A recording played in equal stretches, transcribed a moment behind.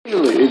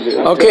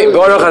Okay,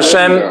 Baruch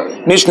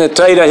Hashem, Mishnah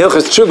Torah,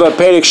 Hilchos Tshuva,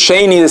 Perek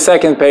Sheni, the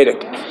second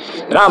Perek.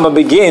 Rama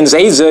begins,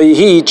 Eiza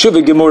Yehi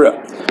Tshuva Gemura.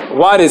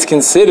 What is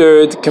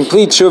considered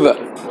complete Tshuva?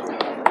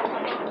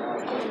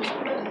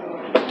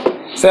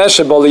 Says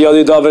Shebol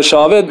Yodi Davar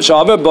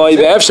Shaver Boy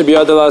Be'ef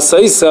Shebiyad La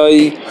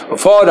Saisai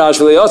Ufarash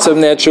V'Leyosav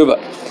Ne Tshuva.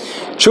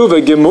 Tshuva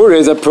Gemura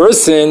is a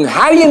person.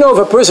 How do you know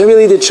if a person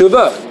really did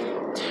Tshuva?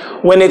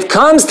 When it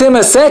comes to him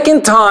a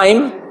second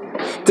time,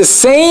 the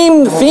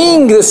same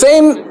thing, the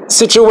same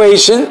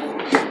situation,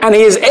 and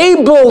he is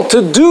able to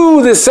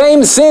do the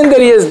same sin that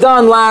he has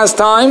done last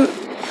time,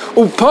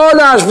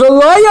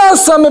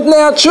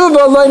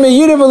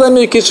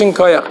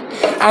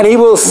 and he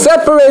will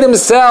separate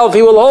himself,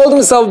 he will hold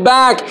himself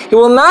back, he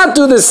will not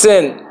do the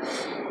sin.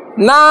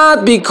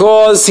 Not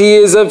because he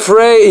is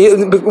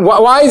afraid.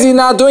 Why is he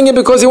not doing it?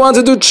 Because he wants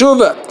to do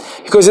tshuva.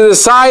 Because he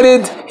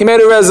decided, he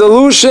made a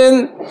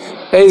resolution,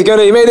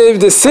 he made a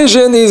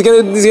decision, he's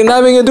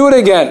never going to do it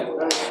again.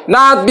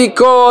 Not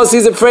because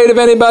he's afraid of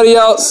anybody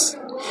else.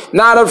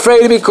 Not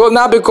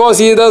because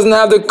he doesn't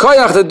have the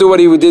koyach to do what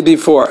he did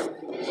before.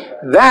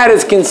 That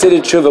is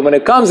considered tshuva. When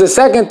it comes the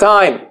second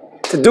time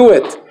to do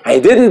it, and he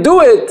didn't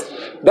do it,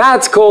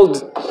 that's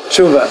called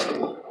tshuva.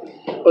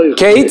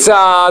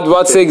 Keitzad,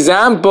 what's the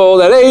example?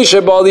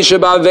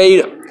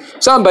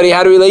 Somebody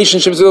had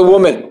relationships with a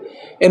woman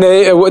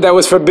that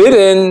was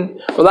forbidden.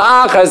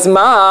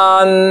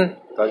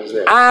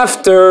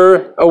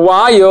 After a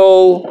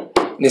while,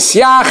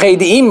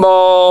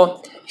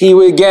 he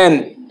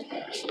again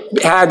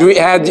had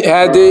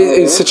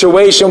a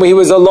situation where he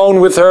was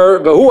alone with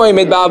her,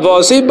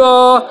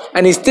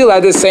 and he still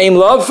had the same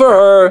love for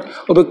her,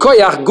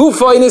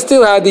 and he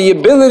still had the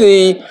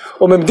ability,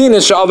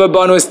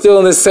 was still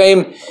in the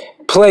same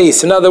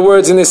place, in other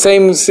words, in the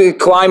same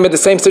climate, the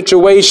same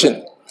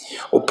situation.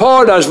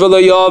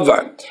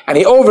 And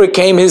he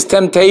overcame his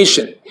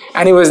temptation,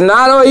 and he was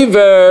not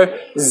over.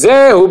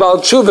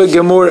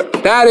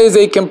 That is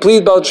a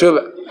complete Baal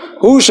Tshuva.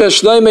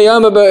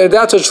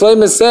 That's what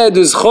Shlomo said.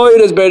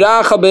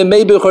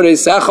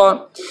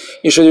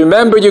 You should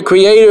remember your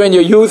Creator in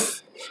your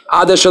youth.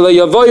 And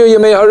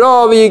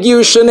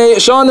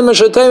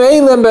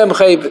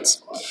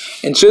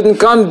shouldn't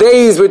come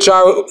days which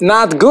are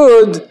not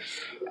good,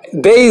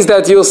 days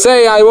that you'll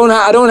say, I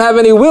don't have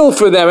any will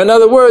for them. In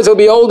other words, he'll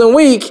be old and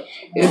weak.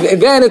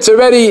 Then it's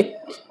already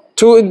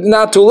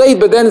not too late,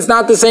 but then it's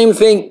not the same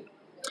thing.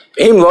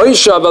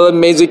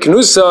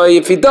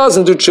 If he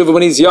doesn't do tshuva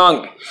when he's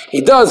young, he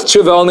does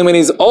tshuva only when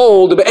he's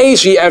old, in a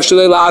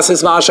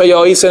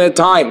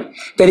time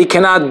that he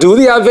cannot do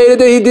the aveda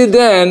that he did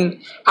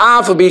then,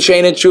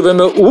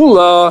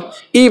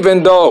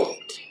 even though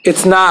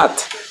it's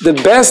not the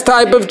best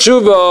type of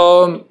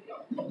tshuva,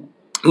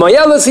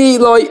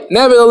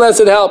 nevertheless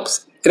it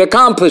helps, it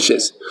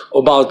accomplishes.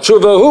 About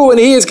tshuva, who and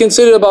he is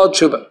considered about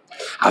tshuva.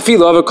 As we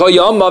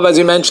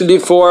mentioned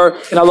before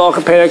in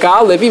Halacha Perek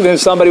Aleph, even if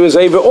somebody was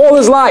over all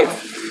his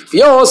life, and he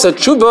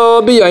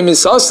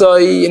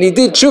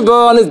did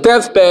tshuva on his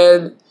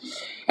deathbed,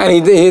 and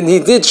he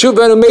did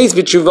tshuva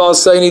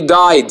and he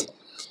died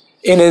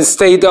in a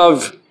state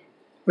of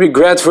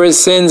regret for his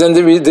sins and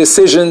the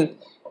decision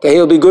that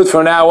he'll be good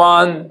from now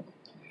on.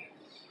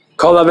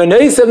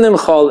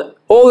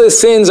 All his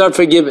sins are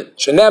forgiven.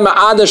 Until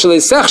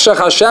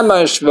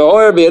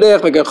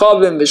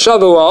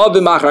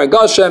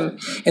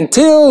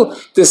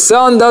the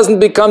sun doesn't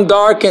become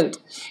darkened,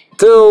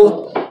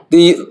 till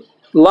the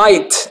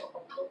light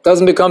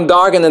doesn't become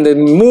darkened, and the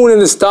moon and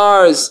the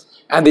stars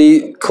and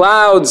the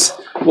clouds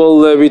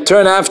will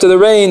return after the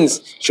rains.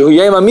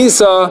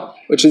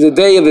 Which is the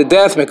day of the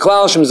death.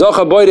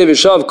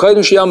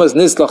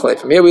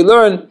 From here we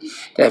learn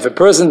that if a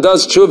person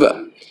does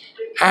tshuva,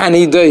 and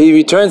he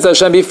returns to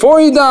Hashem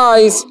before he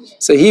dies,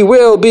 so he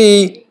will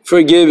be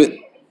forgiven.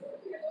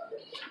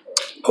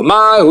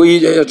 What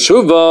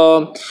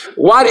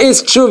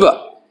is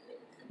tshuva?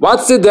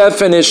 What's the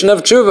definition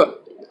of tshuva?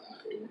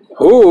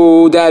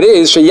 That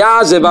is,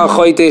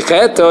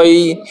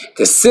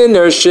 the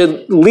sinner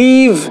should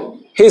leave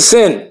his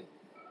sin,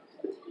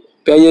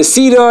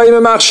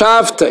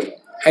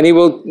 and he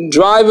will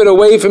drive it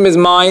away from his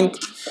mind,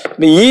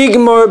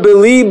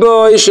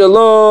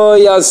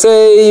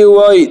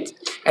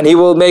 and he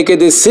will make a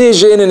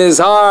decision in his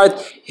heart,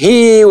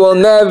 he will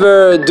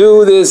never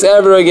do this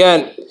ever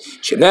again.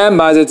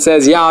 As it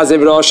says,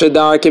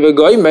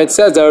 it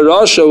says that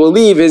Rasha will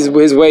leave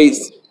his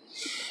ways.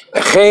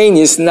 And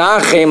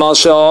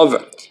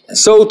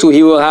so too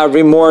he will have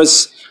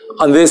remorse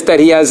on this that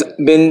he has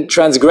been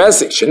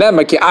transgressing. So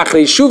after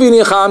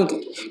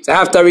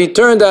I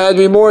returned, I had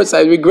remorse, I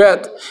had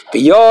regret.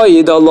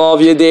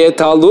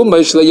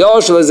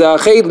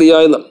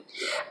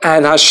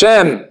 And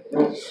Hashem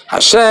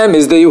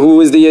is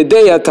who is the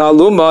Yedei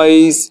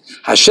Talumais,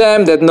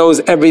 Hashem that knows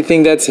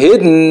everything that's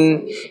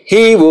hidden.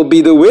 He will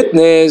be the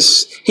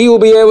witness. He will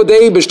be able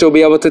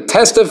to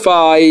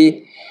testify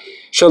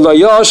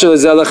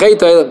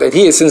that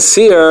he is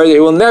sincere, that he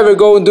will never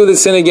go and do the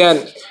sin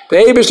again. The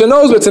Eibishter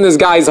knows what's in this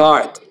guy's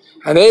heart.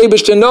 And the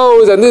Eibishter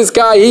knows that this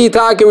guy, he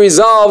taka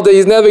resolved that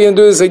he's never going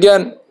to do this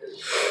again.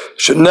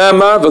 He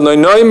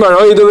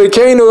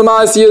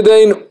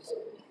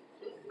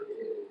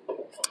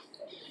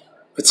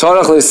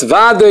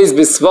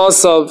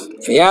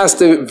has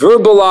to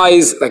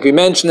verbalize, like we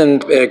mentioned in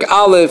Perek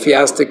Aleph, he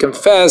has to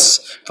confess,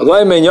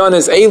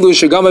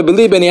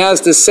 and he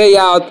has to say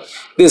out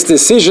this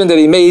decision that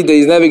he made that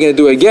he's never going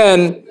to do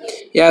again.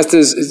 He has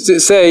to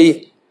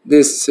say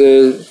this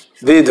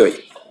vidui.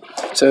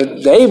 So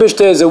the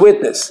Eibishter is a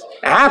witness.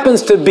 It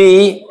happens to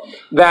be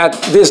that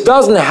this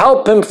doesn't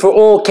help him for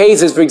all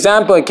cases. For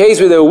example, a case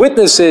where there are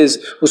witnesses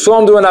who saw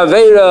him do an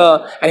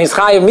Aveira and he's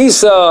Chayav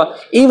Misa,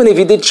 even if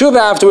he did Tshuva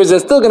afterwards, they're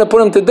still going to put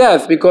him to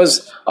death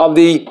because of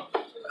the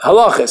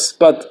halachas.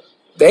 But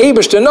the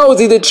Eibishter knows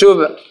he did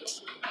Tshuva.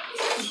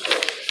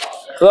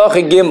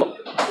 Halacha Gimel.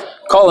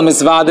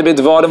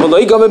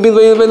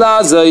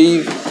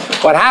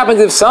 What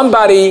happens if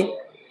somebody,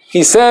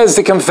 he says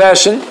the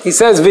confession, he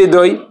says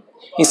vidui,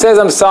 he says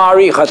I'm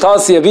sorry, he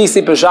says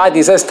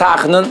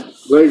tachnan,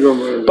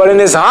 but in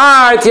his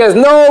heart he has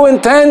no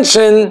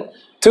intention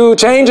to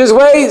change his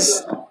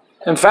ways.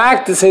 In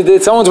fact,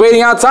 someone's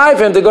waiting outside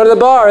for him to go to the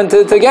bar and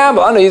to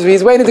gamble. I know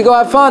he's waiting to go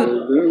have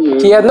fun.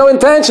 He had no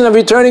intention of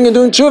returning and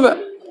doing tshuva,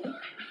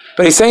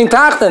 but he's saying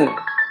tachnan.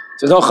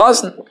 There's no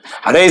chasna.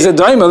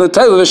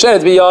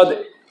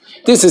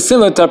 This is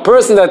similar to a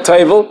person that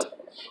toiveled,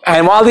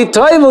 and while he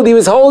toiveled, he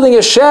was holding a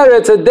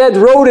sheret, a dead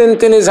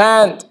rodent, in his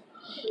hand.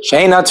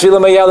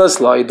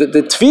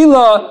 The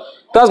tefillah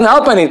doesn't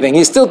help anything.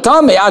 He's still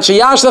tummy. Till he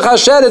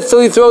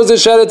throws the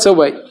sheretz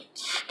away.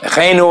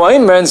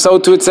 And so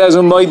too it says,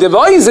 that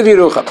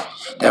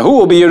who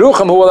will be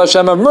Yerucham, who will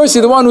Hashem have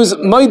mercy, the one who's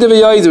Moide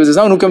v'Yoizer, is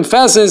the one who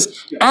confesses,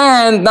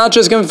 and not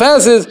just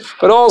confesses,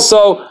 but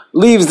also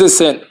leaves the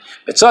sin.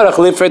 You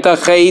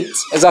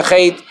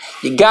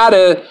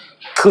gotta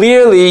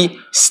clearly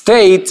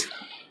state,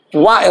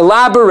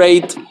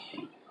 elaborate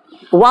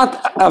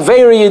what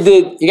Aveira you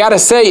did. You gotta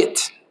say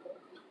it.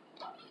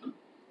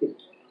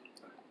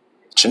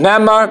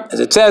 As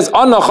it says,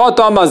 like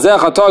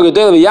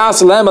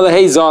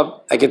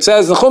it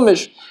says in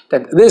Chumash,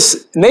 that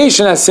this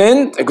nation has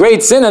sinned, a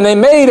great sin, and they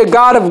made a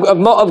god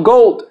of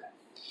gold.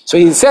 So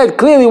he said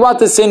clearly what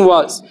the sin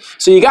was.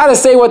 So you got to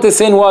say what the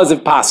sin was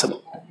if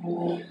possible.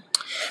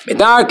 One of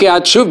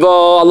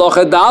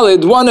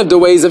the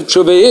ways of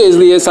tshuva is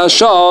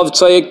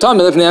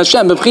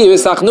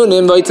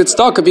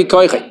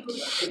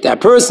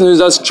that person who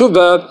does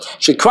tshuva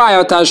should cry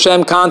out to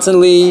Hashem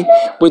constantly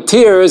with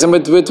tears and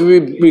with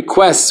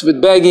requests,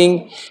 with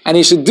begging, and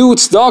he should do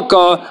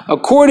tzedakah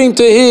according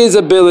to his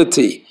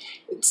ability.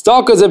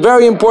 Tzedakah is a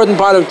very important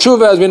part of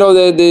tshuva, as we know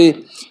that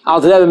the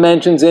Alter Rebbe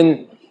mentions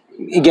in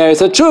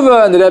Igeres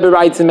HaTshuva, and the Rebbe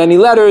writes in many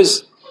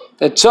letters.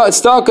 That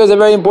tzedakah is a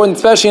very important,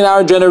 especially in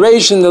our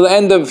generation, the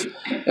end of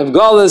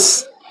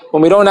Galus,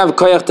 when we don't have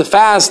koyach to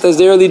fast as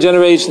the early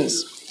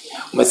generations.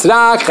 In the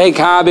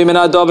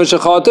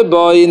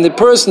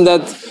person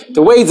that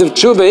the ways of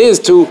tshuva is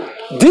to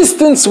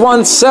distance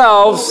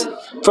oneself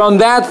from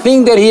that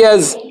thing that he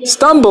has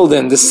stumbled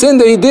in, the sin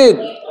that he did.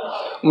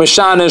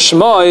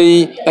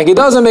 Like it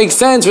doesn't make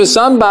sense for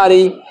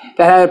somebody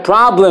that had a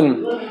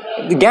problem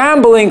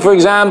gambling, for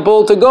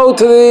example, to go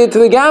to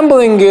the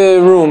gambling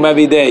room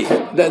every day.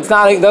 That's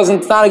not a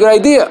good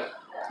idea.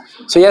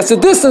 So he has to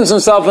distance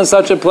himself in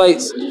such a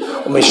place.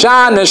 And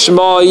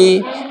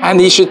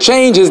he should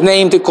change his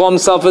name to call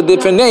himself a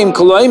different name.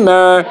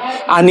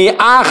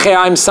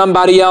 I'm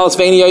somebody else.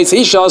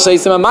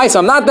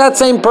 I'm not that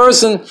same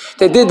person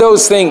that did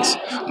those things.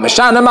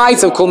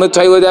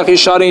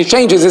 He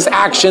changes his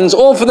actions,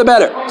 all for the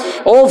better,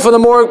 all for the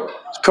more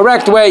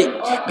correct way.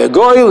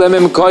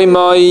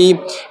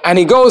 And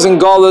he goes in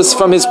Golus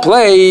from his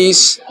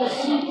place.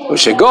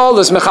 Because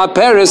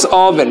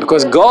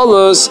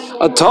Golus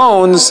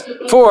atones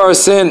for our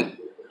sin.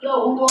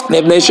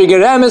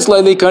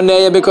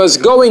 Because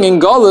going in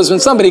Golus, when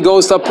somebody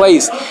goes to a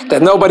place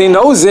that nobody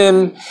knows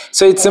him,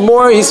 so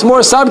he's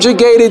more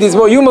subjugated, he's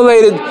more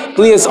humiliated.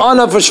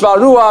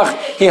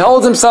 He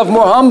holds himself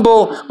more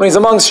humble when he's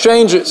among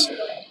strangers.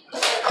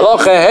 An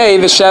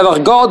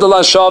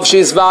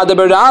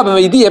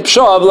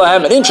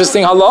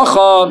interesting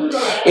halacha.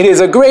 It is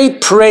a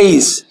great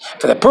praise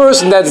for the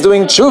person that's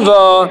doing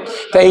tshuva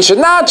that he should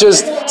not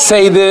just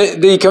say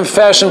the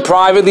confession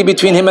privately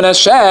between him and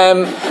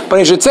Hashem, but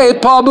he should say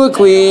it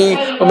publicly.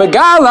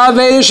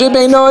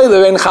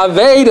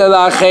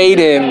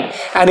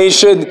 And he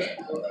should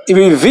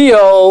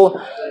reveal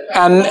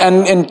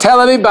and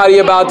tell everybody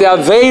about the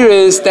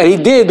Aveiros that he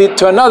did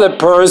to another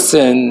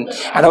person.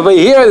 And over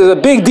here there's a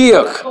big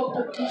diuk.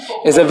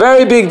 There's a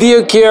very big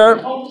diuk here.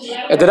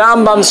 The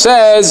Rambam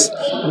says,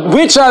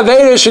 which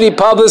Aveiros should he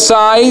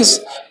publicize?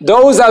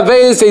 Those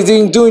Aveiros that he's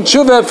doing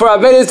tshuva for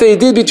Aveiros that he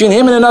did between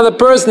him and another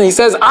person. He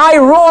says, I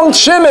wronged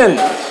Shimon.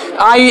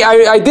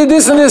 I did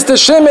this and this to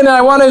Shimon and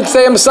I want to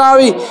say I'm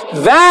sorry.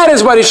 That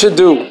is what he should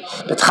do.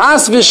 But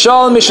Chas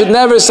v'Shalom, he should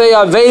never say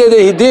Aveda that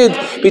he did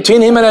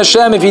between him and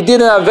Hashem. If he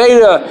did an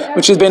Aveda,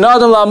 which is Ben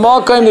Adam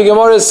La'Mokim, the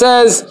Gemara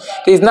says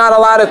he's not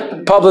allowed to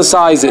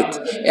publicize it.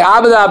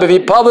 If he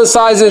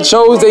publicizes it, it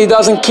shows that he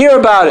doesn't care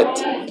about it.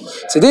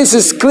 So this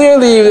is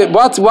clearly,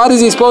 what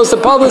is he supposed to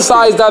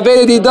publicize? The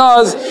Aveda he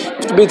does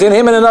between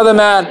him and another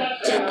man.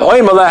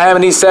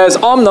 And he says,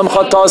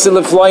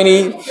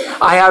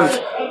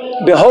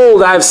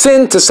 behold, I have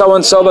sinned to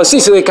so-and-so, I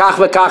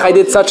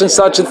did such and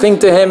such a thing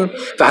to him.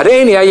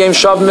 Today,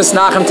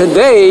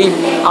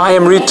 I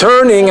am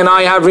returning and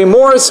I have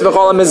remorse.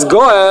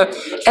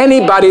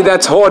 Anybody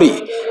that's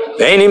haughty,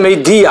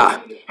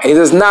 he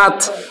does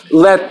not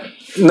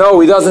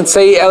he doesn't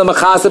say El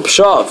Mechaseh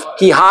Pshav.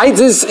 He hides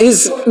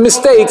his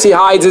mistakes, he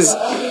hides his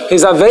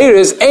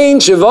Averis. Ein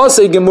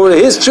Shivasei Gemura.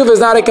 His tshuva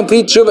is not a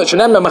complete tshuva.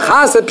 Shenem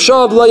Mechaseh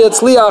Pshav lo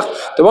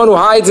yatzliach. The one who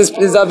hides his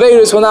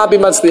Averis will not be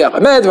matzliach.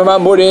 Amed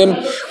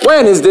v'mamurim.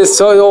 When is this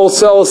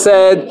also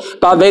said?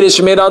 Ba'averis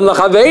shemid ad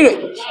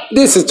l'chaveri.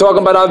 This is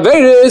talking about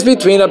Averis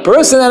between a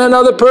person and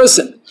another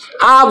person.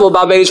 Avol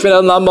ba'averis shemid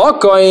ad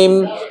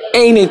l'mokoim.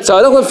 When a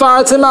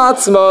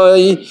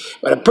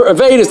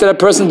Averis that a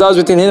person does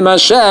within him and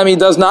Hashem, he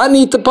does not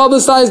need to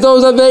publicize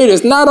those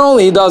Averis. Not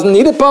only he doesn't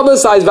need to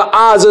publicize,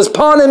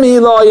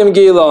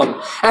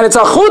 and it's a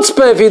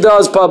chutzpah if he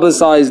does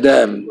publicize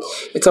them.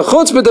 It's a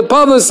chutzpah to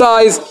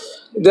publicize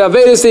the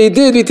Averis that he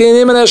did between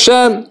him and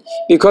Hashem,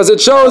 because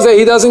it shows that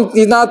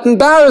he's not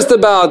embarrassed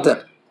about them.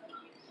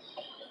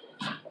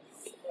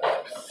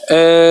 He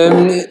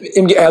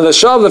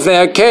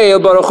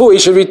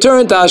should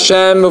return to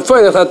Hashem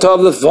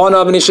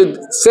and he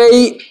should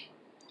say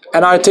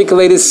and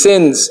articulate his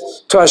sins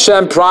to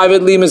Hashem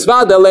privately, and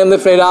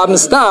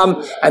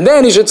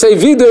then he should say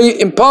vidoy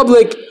in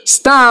public,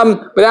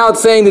 stam, without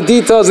saying the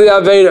details of the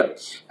Avera.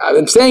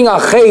 I'm saying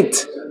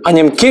achet on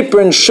Yom Kippur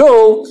and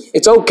Shul,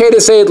 it's okay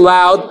to say it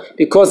loud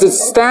because it's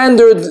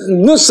standard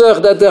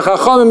nusach that the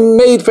Chachamim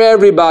made for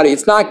everybody.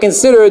 It's not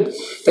considered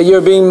that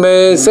you're being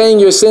saying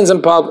your sins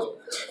in public.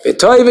 If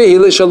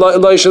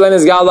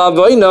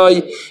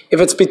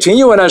it's between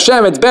you and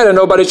Hashem, it's better.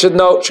 Nobody should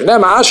know. Praise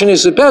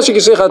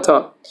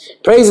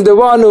the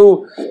one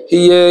who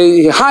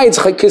he hides.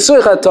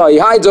 He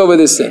hides over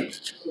this thing.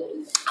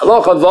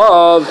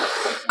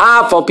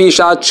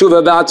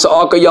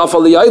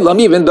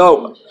 Even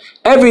though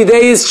every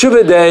day is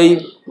tshuva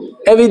day,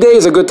 every day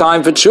is a good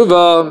time for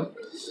tshuva.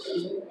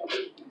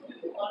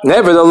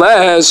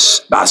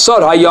 Nevertheless,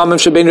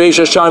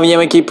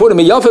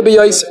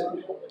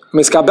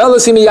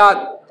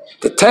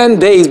 the 10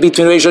 days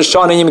between Rosh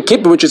Hashanah and Yom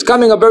Kippur, which is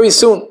coming up very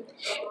soon,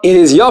 it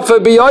is Yafa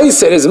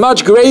B'Yoyser. It is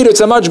much greater. It's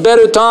a much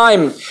better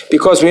time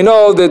because we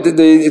know that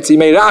it's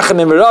Yimei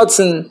Rachem and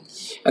Meratzen,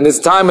 and it's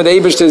time when the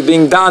Eibishter is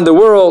being done the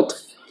world,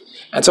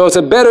 and so it's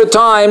a better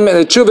time. And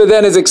the tshuva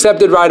then is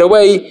accepted right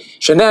away.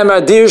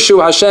 Shenemar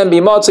Dirshu Hashem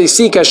B'Motzei.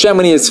 Seek Hashem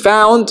when He is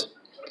found.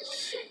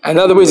 In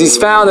other words, He's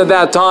found at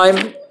that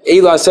time.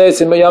 Eila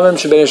says in B'Yamim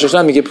Shebei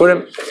Hashem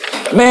Yikippurim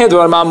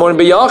Me'edvar Ma'amur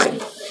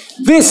B'Yachid.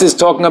 This is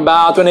talking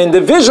about when an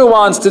individual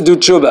wants to do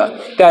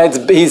tshuva, that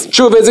his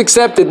tshuva is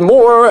accepted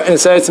more, and it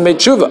says to make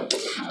tshuva.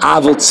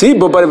 Avol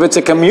tzibur, but if it's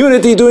a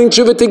community doing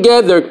tshuva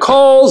together,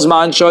 calls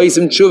man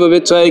shoisim tshuva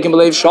v'tzoyik and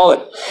b'leiv shalit.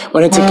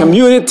 When it's a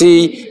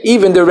community,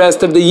 even the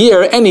rest of the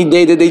year, any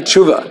day that they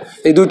tshuva,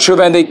 they do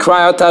tshuva and they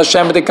cry out to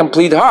Hashem with a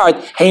complete heart.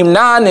 Heim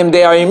nanim,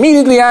 they are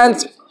immediately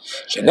answered.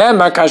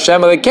 Shenemar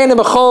kashem alekeinu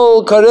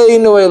b'chol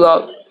kareinu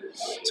elav.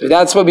 So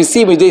that's what we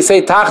see when they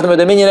say Tachnim with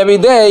the minyan every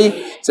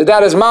day. So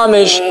that is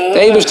mamish. The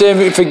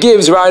Eibishter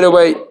forgives right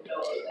away.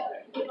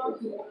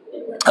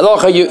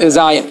 Aloha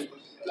Zion.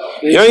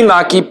 Yom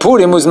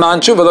Kippurim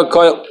uzman tshuva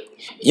l'koil.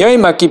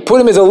 Yom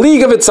Kippurim is a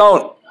league of its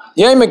own.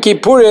 Yom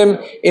Kippurim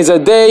is a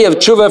day of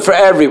tshuva for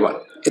everyone.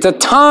 It's a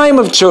time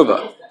of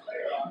tshuva.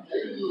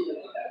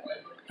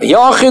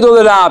 Yachid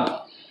ul-Rab,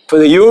 for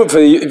the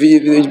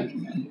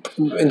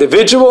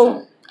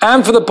individual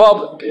and for the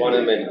public.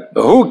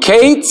 Who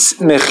kates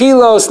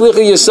mechilo slicha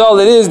yisol?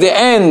 It is the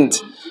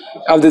end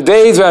of the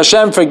days where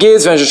Hashem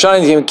forgives when Rosh Hashanah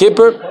and Yom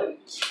Kippur,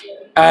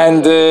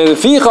 and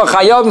ficha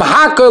chayav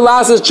hakol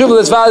lasas tshuva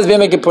l'tzvadas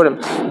b'yom kippurim.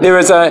 There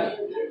is a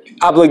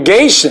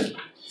obligation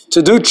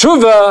to do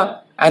tshuva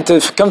and to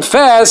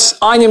confess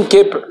on Yom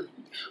Kippur.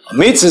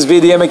 Mitzvahs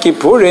v'yom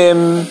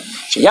kippurim.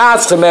 The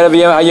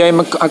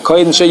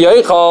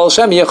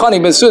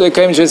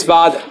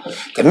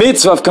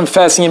mitzvah of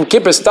confessing Yom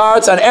Kippur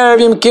starts on Erev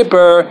Yom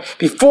Kippur,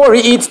 before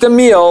he eats the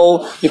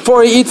meal,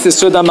 before he eats the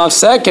Suda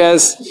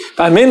Mafsekes,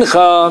 by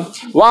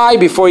Mincha. Why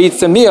before he eats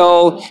the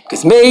meal?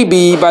 Because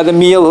maybe by the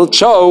meal he'll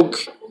choke,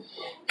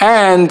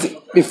 and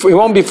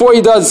before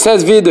he does, it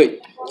says Vidui.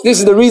 This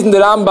is the reason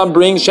that Rambam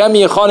brings Shem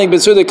Yechonik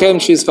B'Suda Kem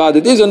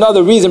Shizvad. There's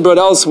another reason brought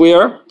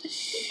elsewhere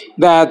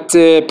that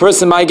a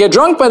person might get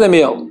drunk by the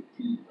meal.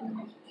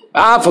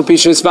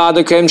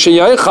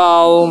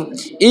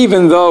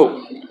 Even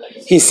though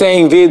he's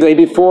saying Vidui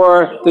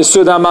before the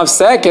Suda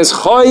Mafsekes,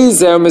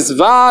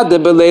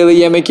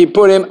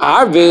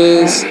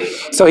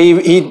 So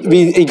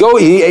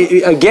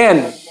he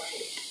again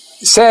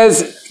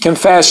says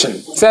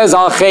confession. Says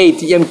al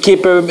chait Yom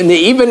Kippur in the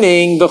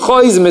evening.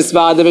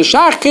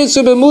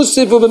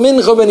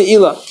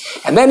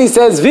 And then he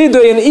says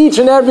vidoy in each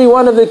and every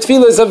one of the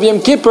tefillas of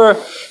Yom Kippur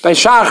by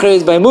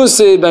Shachris, by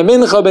Musaf, by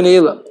Mincha, by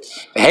Ne'ilah.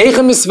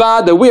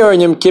 That we are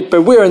in Yom Kippur,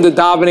 we are in the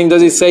davening.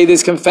 Does he say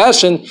this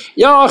confession?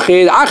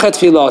 Yachid achat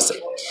tefillah.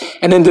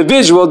 An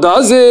individual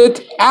does it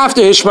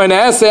after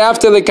Hishmana Eseh,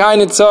 after the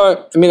Kain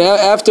Tzar. I mean,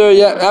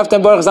 after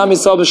Baruch Zam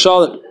Yisrael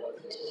B'Shalom.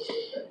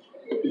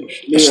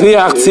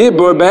 Shliach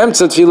Tzibur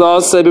b'emtza tefillah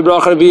aseh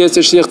b'bracha reviyas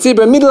to Shliach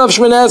Tzibur middle of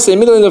Shmona Esrei,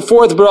 middle in the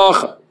fourth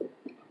bracha.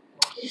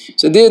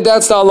 So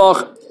that's the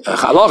halach.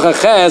 Halacha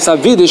ches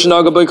havidish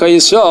naga b'kay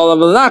Yisrael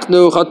aval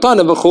nachnu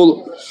chatanu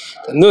v'chulu.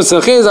 The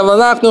nusach is aval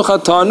nachnu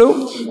chatanu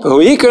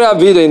v'huikar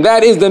havidoy, and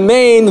that is the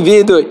main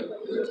vidoy.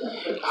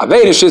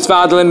 Havedish is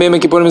v'adal Yom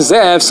Kippur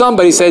Zef.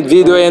 Somebody said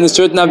vidoy and a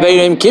certain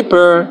Aveda Yom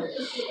Kippur.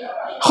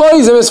 So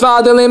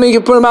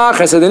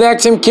the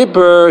next Yom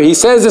Kippur, he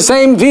says the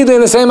same vidoy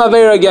and the same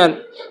Aveda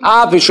again.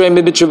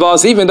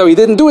 Even though he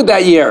didn't do it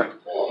that year.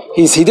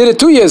 He did it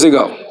 2 years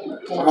ago.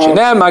 It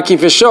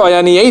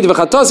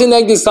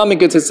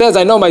says,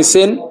 I know my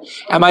sin,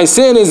 and my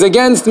sin is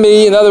against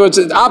me, in other words,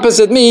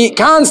 opposite me,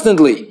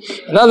 constantly.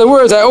 In other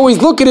words, I always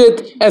look at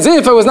it as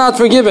if I was not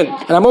forgiven,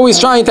 and I'm always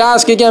trying to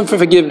ask again for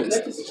forgiveness.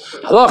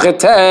 It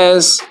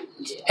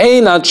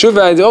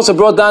also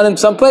brought down in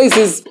some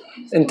places,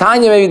 in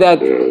Tanya maybe,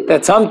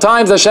 that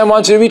sometimes Hashem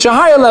wants you to reach a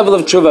higher level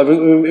of tshuva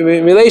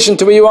in relation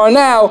to where you are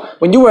now.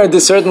 When you were at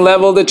this certain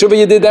level, the tshuva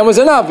you did then was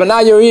enough, but now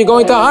you're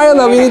going to a higher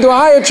level, you need to do a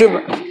higher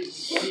tshuva.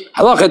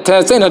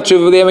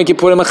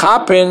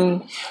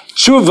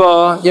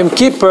 Tshuva, Yom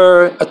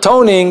Kippur,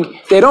 atoning,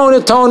 they don't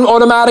atone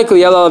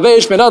automatically.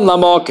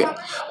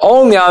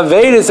 Only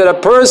Avedas that a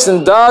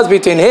person does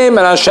between him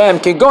and Hashem.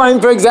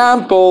 For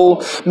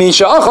example,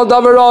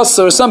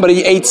 or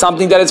somebody ate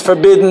something that is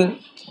forbidden,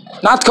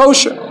 not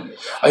kosher.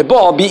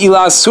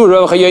 Or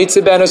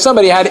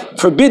somebody had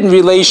forbidden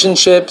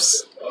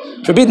relationships,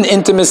 forbidden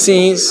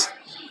intimacies,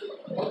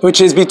 which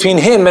is between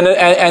him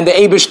and the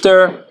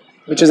Eibishter,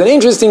 which is an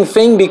interesting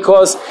thing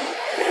because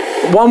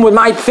one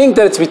might think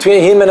that it's between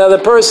him and another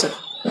person.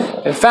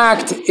 In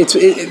fact,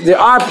 there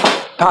are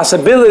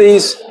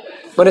possibilities,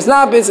 but it's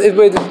not.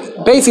 Basically, the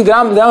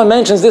Rambam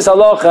mentions this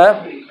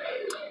halacha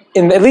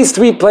in at least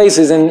 3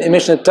 places in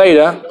Mishnah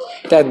Torah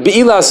that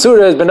Be'ila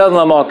Asura is Benadon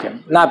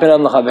Lamakim, not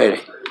Benadon L'Chaveri.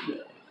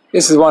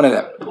 This is one of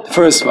them. The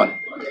first one.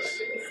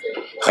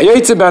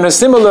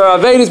 Similar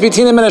Aved is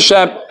between him and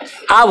Hashem.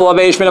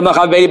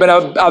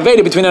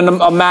 Aved between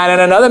a man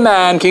and another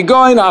man.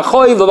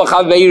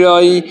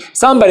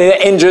 Somebody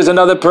that injures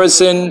another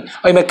person.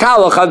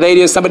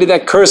 Somebody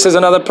that curses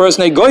another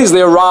person.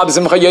 Robs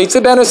him.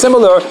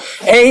 Similar.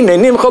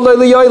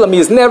 He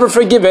is never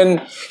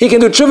forgiven. He can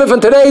do tshuva from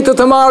today till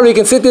tomorrow. He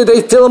can sit there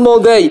till him all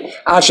day. You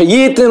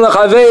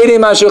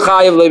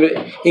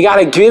got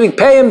to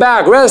pay him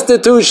back.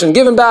 Restitution.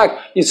 Give him back.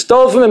 You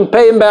stole from him,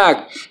 pay him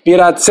back.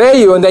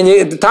 And then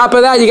at the top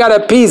of that, you got to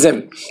appease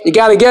him. You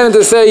got to get him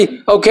to say,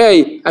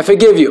 okay, I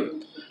forgive you.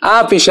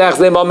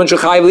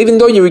 Even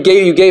though you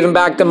gave him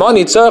back the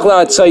money,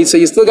 so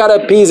you still got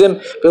to appease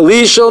him.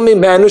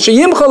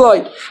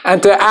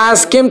 And to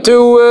ask him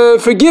to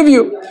forgive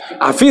you.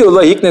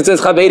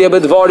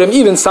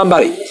 Even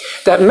somebody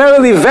that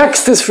merely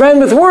vexed his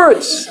friend with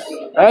words.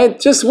 Right?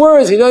 Just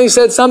words. He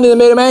said something that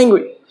made him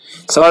angry.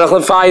 So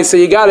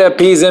you got to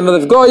appease him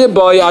and to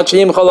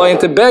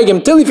beg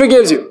him till he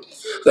forgives you.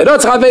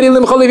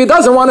 If he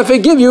doesn't want to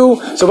forgive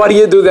you, so what do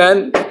you do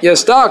then? You're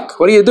stuck.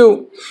 What do you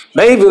do?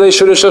 Maybe they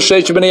should have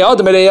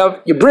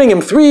you bring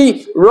him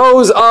 3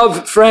 rows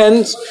of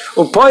friends,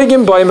 and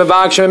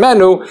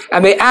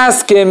they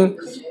ask him,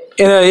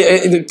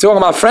 talking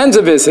about friends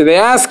of his, they're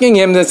asking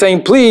him, they're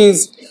saying,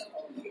 please,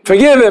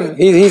 forgive him.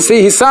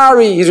 He's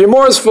sorry, he's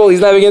remorseful, he's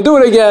never going to do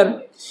it again.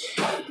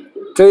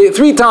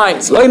 3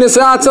 times.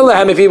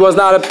 If he was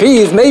not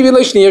appeased, maybe he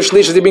brings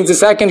the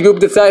second group,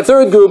 the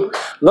third group.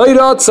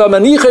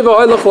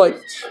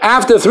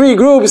 After 3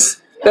 groups,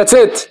 that's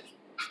it.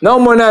 No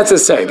more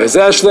necessary. The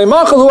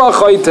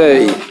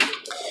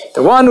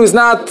one who's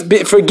not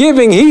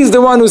forgiving, he's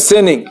the one who's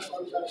sinning.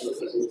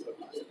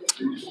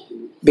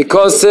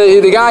 Because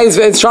the guy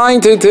is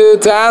trying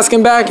to ask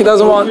him back, he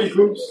doesn't want. 3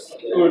 groups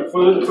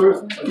for the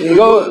person? You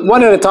go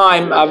one at a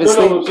time,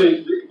 obviously. No, I'm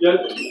saying,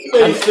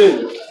 A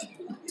sin.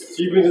 So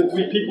you bring the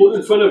 3 people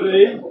in front of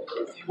A,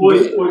 or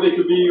they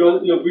could be,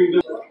 bring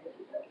them.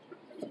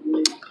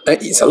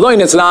 So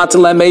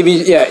maybe,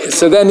 yeah.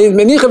 So then,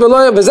 but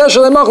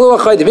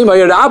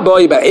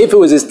if it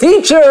was his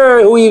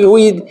teacher who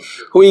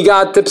he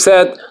got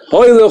upset, He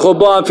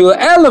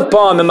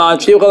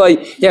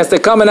has to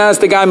come and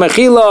ask the guy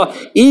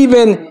mechila,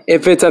 even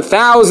if it's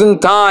 1,000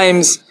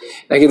 times.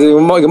 Like the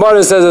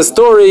Gemara says a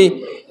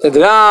story that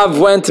Rav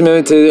went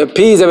to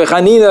appease Rabbi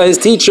Chanina, his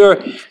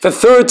teacher, for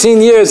 13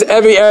 years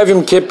every Erev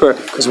Yom Kippur,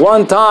 because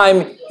one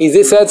time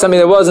he said something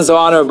that wasn't so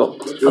honorable.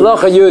 Allah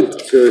Yud.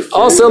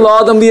 Also,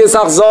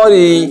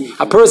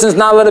 a person is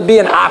not allowed to be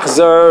an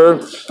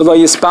achzer,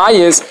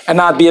 and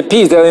not be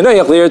appeased. You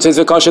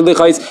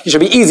should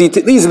be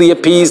easily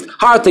appeased,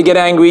 hard to get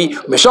angry.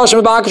 When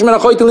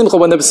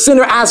the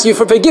sinner asks you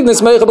for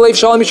forgiveness,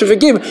 you should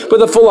forgive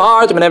with a full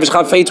heart, whenever you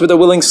have faith with a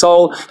willing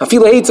soul.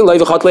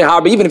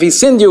 Even if he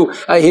sinned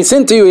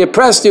to you, he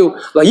oppressed you.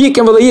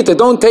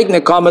 Don't take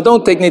nekama,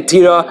 don't take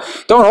netira,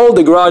 don't hold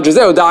the grudges.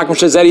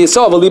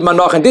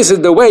 And this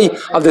is the way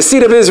of the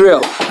seed of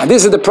Israel, and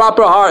this is the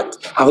proper heart.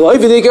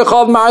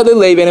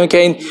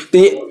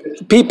 The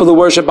people who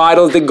worship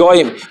idols, the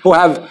goyim, who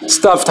have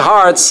stuffed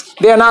hearts,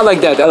 they are not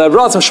like that.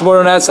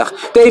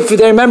 They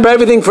remember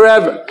everything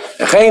forever.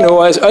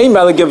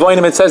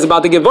 It says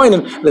about the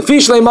gevonim,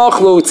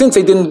 since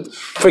they didn't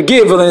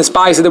forgive within the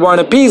spices, they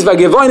weren't appeased. They're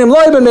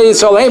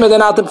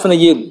not from the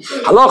Yid.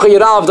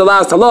 The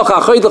last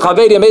halacha.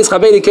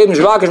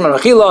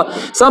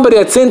 Somebody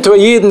had sinned to a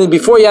Yid, and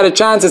before he had a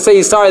chance to say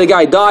he's sorry, the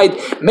guy died.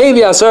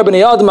 Maybe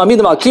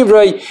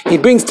he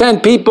brings 10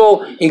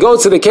 people. He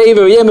goes to the cave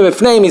of Yem.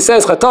 He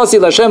says, I've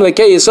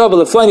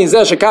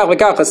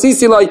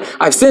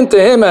sinned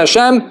to him,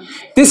 Hashem.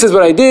 This is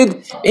what I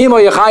did. If it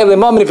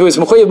was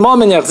mechuyev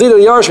mammon, he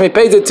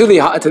pays it to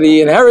the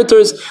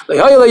inheritors.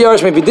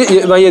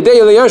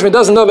 If he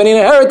doesn't know of any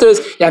inheritors,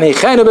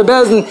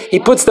 he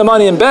puts the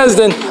money in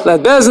Bezdin.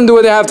 Let Bezdin do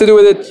what they have to do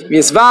with it.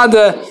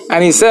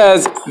 And he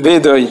says,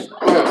 Vidoy.